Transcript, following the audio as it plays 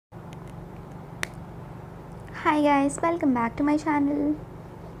Hi guys, welcome back to my channel.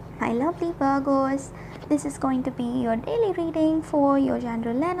 My lovely Virgos, this is going to be your daily reading for your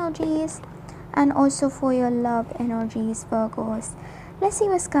general energies and also for your love energies, Virgos. Let's see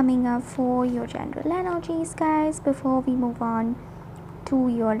what's coming up for your general energies, guys, before we move on to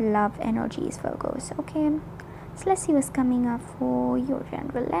your love energies, Virgos. Okay, so let's see what's coming up for your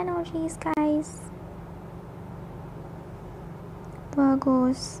general energies, guys,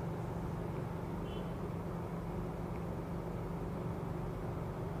 Virgos.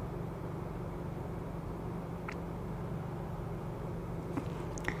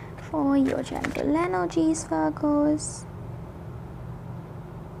 For your general energies, Virgos.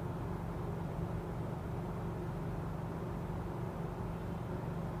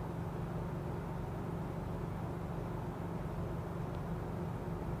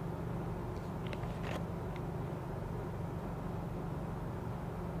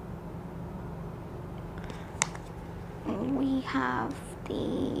 We have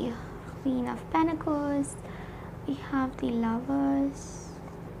the Queen of Pentacles, we have the Lovers,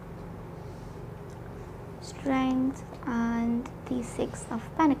 Strength, and the Six of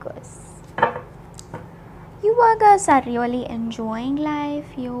Pentacles. You Virgos are really enjoying life.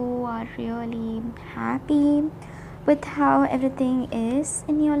 You are really happy with how everything is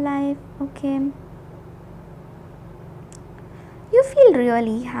in your life. Okay, you feel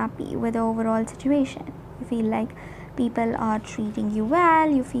really happy with the overall situation. You feel like people are treating you well.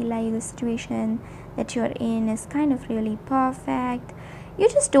 You feel like the situation that you're in is kind of really perfect. You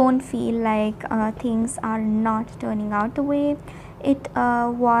just don't feel like things are not turning out the way it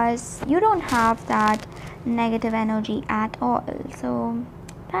was. You don't have that negative energy at all. So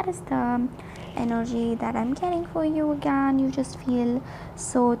that is the energy that I'm getting for you. Again, you just feel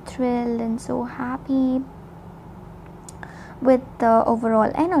so thrilled and so happy with the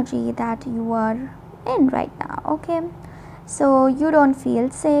overall energy that you are in right now. Okay, so you don't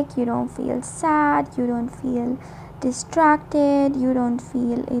feel sick, you don't feel sad, you don't feel distracted, you don't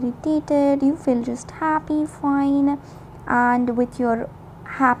feel irritated. You feel just happy, fine, and with your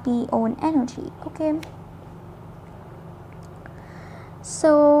happy own energy. Okay,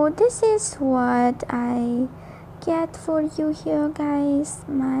 so this is what I get for you here, guys,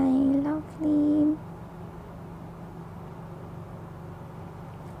 my lovely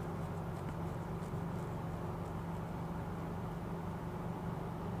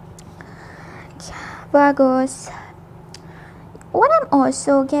Virgos. What I'm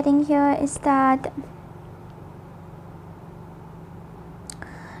also getting here is that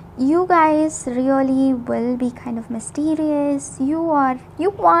you guys really will be kind of mysterious. You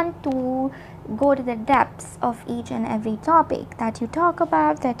want to go to the depths of each and every topic that you talk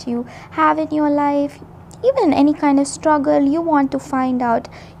about, that you have in your life. Even any kind of struggle, you want to find out,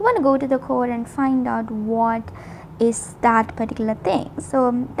 you want to go to the core and find out what is that particular thing.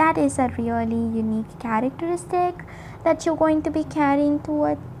 So that is a really unique characteristic that you're going to be carrying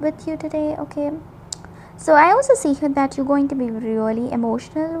with you today. Okay, so I also see here that you're going to be really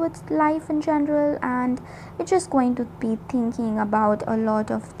emotional with life in general, and you're just going to be thinking about a lot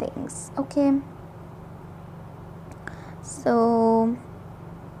of things. Okay, so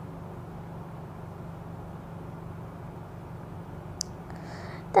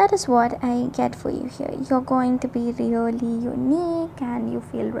that is what I get for you here. You're going to be really unique, and you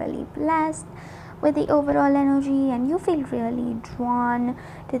feel really blessed with the overall energy, and you feel really drawn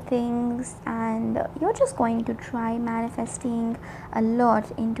to things, and you're just going to try manifesting a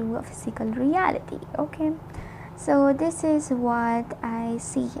lot into a physical reality. Okay, so this is what I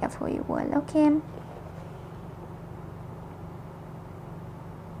see here for you all. Okay,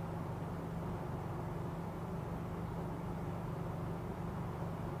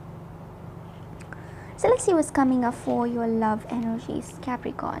 so let's see what's coming up for your love energies,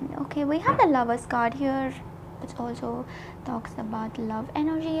 Capricorn. Okay, we have the Lovers card here, which also talks about love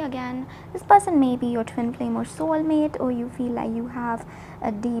energy. Again, this person may be your twin flame or soulmate, or you feel like you have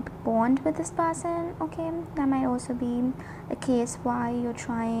a deep bond with this person. Okay, that might also be a case why you're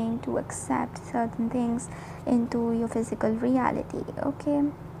trying to accept certain things into your physical reality. Okay,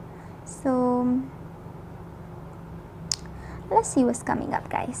 so let's see what's coming up,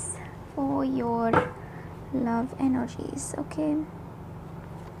 guys, for your love energies. Okay,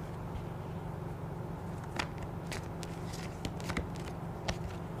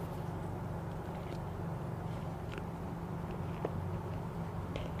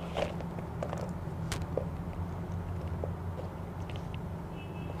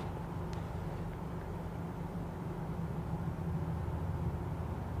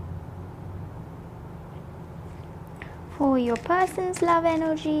 for your person's love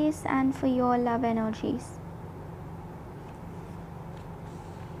energies and for your love energies.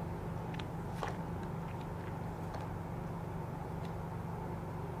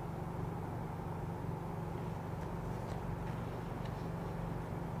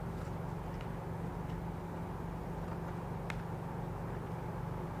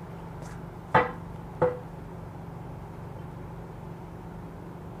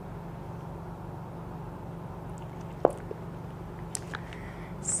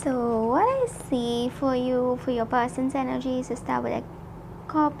 So what I see for you, for your person's energies, is that with a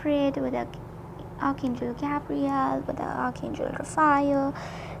corporate, with a Archangel Gabriel, with the Archangel Raphael.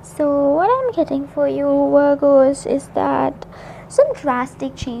 So what I'm getting for you, Virgos, is that some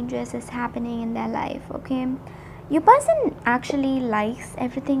drastic changes is happening in their life. Okay, your person actually likes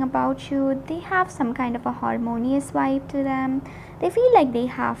everything about you. They have some kind of a harmonious vibe to them. They feel like they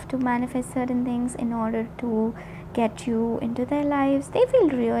have to manifest certain things in order to get you into their lives. They feel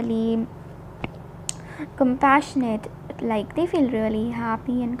really compassionate, like they feel really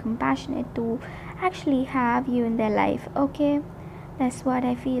happy and compassionate to actually have you in their life. Okay, that's what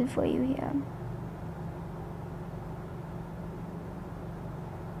I feel for you here.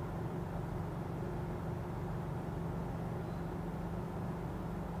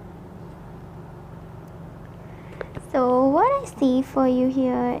 So what I see for you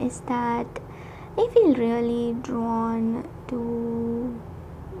here is that they feel really drawn to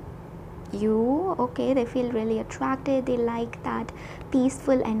you. Okay, they feel really attracted. They like that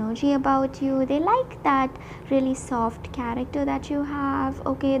peaceful energy about you. They like that really soft character that you have.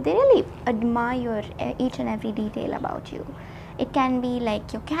 Okay, they really admire each and every detail about you. It can be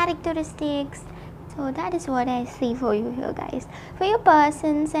like your characteristics. So that is what I see for you here, guys. For your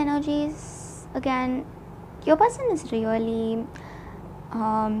person's energies, again, your person is really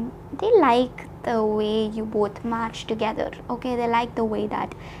they like the way you both match together. Okay, they like the way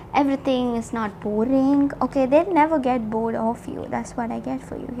that everything is not boring. Okay, they never get bored of you. That's what I get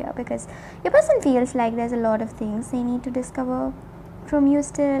for you here, because your person feels like there's a lot of things they need to discover from you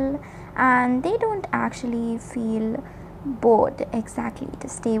still, and they don't actually feel bored exactly to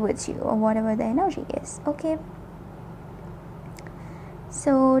stay with you or whatever the energy is. Okay,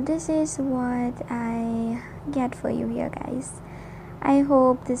 so this is what I get for you here, guys. I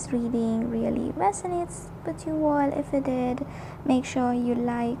hope this reading really resonates with you all. If it did, make sure you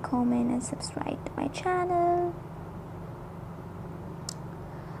like, comment and subscribe to my channel.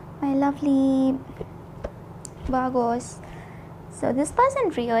 My lovely Virgos, so this person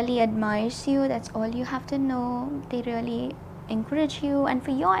really admires you. That's all you have to know. They really encourage you. And for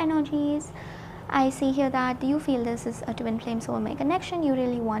your energies, I see here that you feel this is a twin flame soulmate connection. You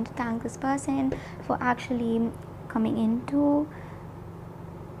really want to thank this person for actually coming into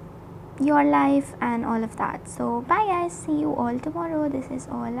your life and all of that. So bye guys, see you all tomorrow. This is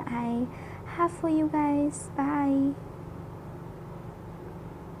all I have for you guys. Bye.